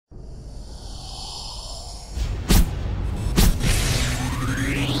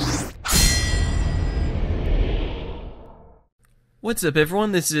What's up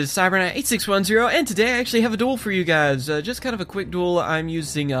everyone, this is CyberKnight8610, and today I actually have a duel for you guys. Just kind of a quick duel. I'm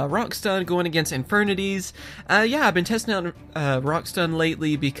using Rock Stun going against Infernity. Yeah, I've been testing out Rock Stun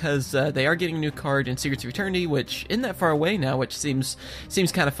lately because they are getting a new card in Secrets of Eternity, which isn't that far away now, which seems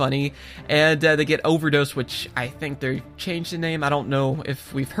kind of funny. And they get Overdose, which I think they changed the name. I don't know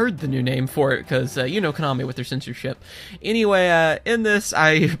if we've heard the new name for it, because you know Konami with their censorship. Anyway, in this,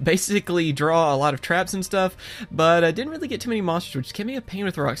 I basically draw a lot of traps and stuff, but I didn't really get too many monsters, which can be a pain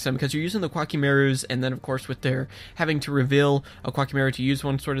with Rock Stun because you're using the Koa'ki Meirus, and then of course with their having to reveal a Koa'ki Meiru to use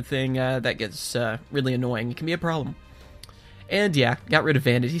one sort of thing, that gets really annoying. It can be a problem. And yeah, got rid of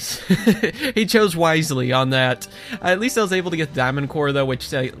Vanities. He chose wisely on that. At least I was able to get Diamond Core though,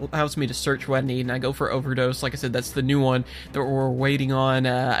 which allows me to search what I need, and I go for Overdose. Like I said, that's the new one that we're waiting on.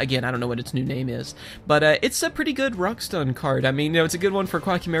 Again, I don't know what its new name is, but it's a pretty good Rock Stun card. I mean, you know, it's a good one for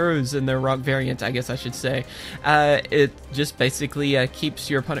Koa'ki Meirus and their Rock variant, I guess I should say. It just basically keeps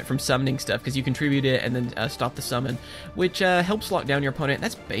your opponent from summoning stuff, because you contribute it and then stop the summon, which helps lock down your opponent.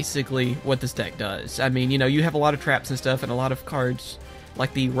 That's basically what this deck does. I mean, you know, you have a lot of traps and stuff, and a lot of cards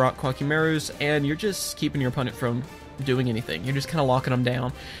like the Rock Koa'ki Meirus, and you're just keeping your opponent from doing anything. You're just kind of locking them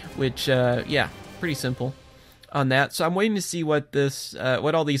down, which, yeah, pretty simple on that. So I'm waiting to see what this,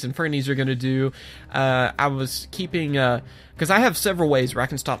 what all these Infernities are going to do. I was keeping, because I have several ways where I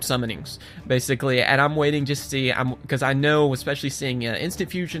can stop summonings, basically, and I'm waiting just to see, because I know, especially seeing Instant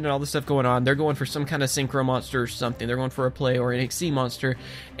Fusion and all this stuff going on, they're going for some kind of Synchro monster or something. They're going for a play or an XC monster,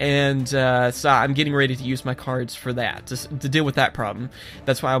 and so I'm getting ready to use my cards for that, to deal with that problem.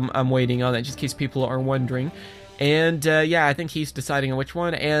 That's why I'm waiting on that, just in case people are wondering. And, yeah, I think he's deciding on which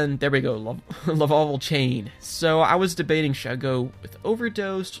one, and there we go, Laval Chain. So I was debating, should I go with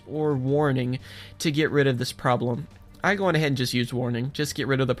Overdose or Warning to get rid of this problem? I go on ahead and just use Warning, just get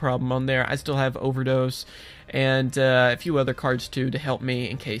rid of the problem on there. I still have Overdose and a few other cards too to help me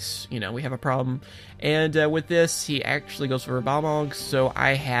in case, you know, we have a problem. And with this, he actually goes for a Balmog, so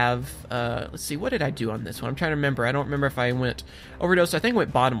I have, let's see, what did I do on this one? I'm trying to remember. I don't remember if I went Overdose. I think I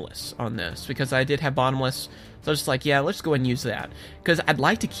went Bottomless on this, because I did have Bottomless, so I was just like, yeah, let's go ahead and use that. Because I'd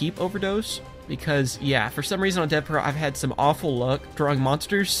like to keep Overdose, because, yeah, for some reason on Dead Pro, I've had some awful luck drawing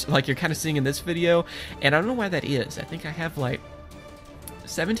monsters, like you're kind of seeing in this video, and I don't know why that is. I think I have, like,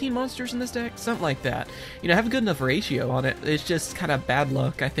 17 monsters in this deck? Something like that. You know, I have a good enough ratio on it. It's just kind of bad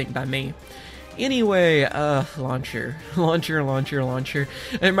luck, I think, by me. Anyway, Launcher. It reminds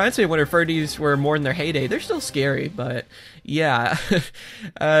me of when Infernity were more in their heyday. They're still scary, but yeah.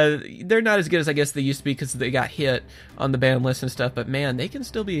 They're not as good as I guess they used to be because they got hit on the ban list and stuff, but man, they can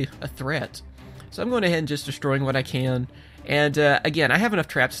still be a threat. So I'm going ahead and just destroying what I can. And again, I have enough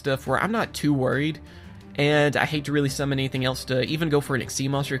trap stuff where I'm not too worried, and I hate to really summon anything else to even go for an XC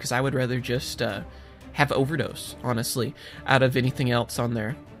monster, because I would rather just have Overdose, honestly, out of anything else on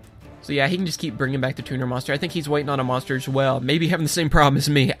there. So yeah, he can just keep bringing back the tuner monster. I think he's waiting on a monster as well. Maybe having the same problem as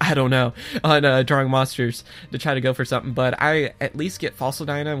me, I don't know, on drawing monsters to try to go for something. But I at least get Fossil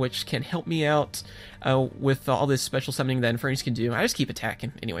Dyna, which can help me out with all this special summoning that Infernity can do. I just keep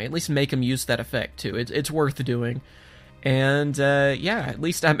attacking anyway, at least make him use that effect too. It's worth doing. And yeah, at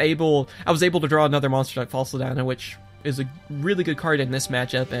least I was able to draw another monster like Fossil Dyna, which is a really good card in this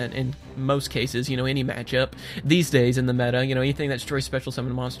matchup, and in most cases, you know, any matchup these days in the meta, you know, anything that destroys special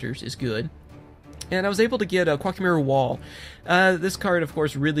summon monsters is good. And I was able to get a Koa'ki Meiru Wall. This card, of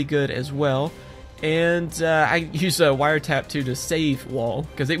course, really good as well. And I used a Wiretap too to save Wall,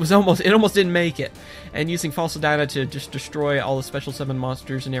 because it almost didn't make it. And using Fossil Dyna to just destroy all the special summon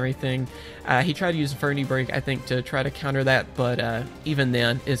monsters and everything. He tried to use Infernity Break, I think, to try to counter that, but even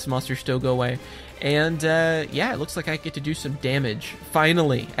then, his monsters still go away. And, yeah, it looks like I get to do some damage,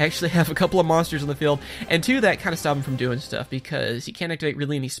 finally. I actually have a couple of monsters on the field, and two that kind of stop him from doing stuff, because he can't activate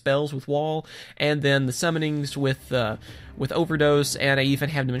really any spells with Wall, and then the summonings with Overdose, and I even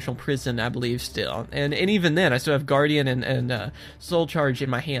have Dimensional Prison, I believe, still. And even then, I still have Guardian and Soul Charge in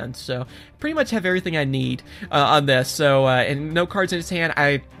my hand, so pretty much have everything I need on this. So, and no cards in his hand,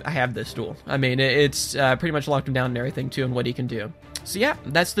 I have this duel. I mean, it's pretty much locked him down and everything, too, and what he can do. So yeah,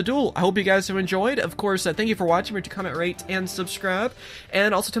 that's the duel. I hope you guys have enjoyed. Of course, thank you for watching. Remember to comment, rate, and subscribe.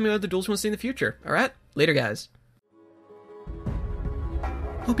 And also tell me what other duels you want to see in the future. Alright, later guys.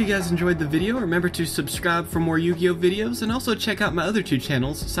 Hope you guys enjoyed the video. Remember to subscribe for more Yu-Gi-Oh videos, and also check out my other two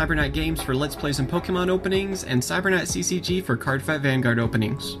channels, CyberKnight Games for Let's Plays and Pokemon openings, and CyberKnight CCG for Card Fight Vanguard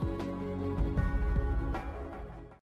openings.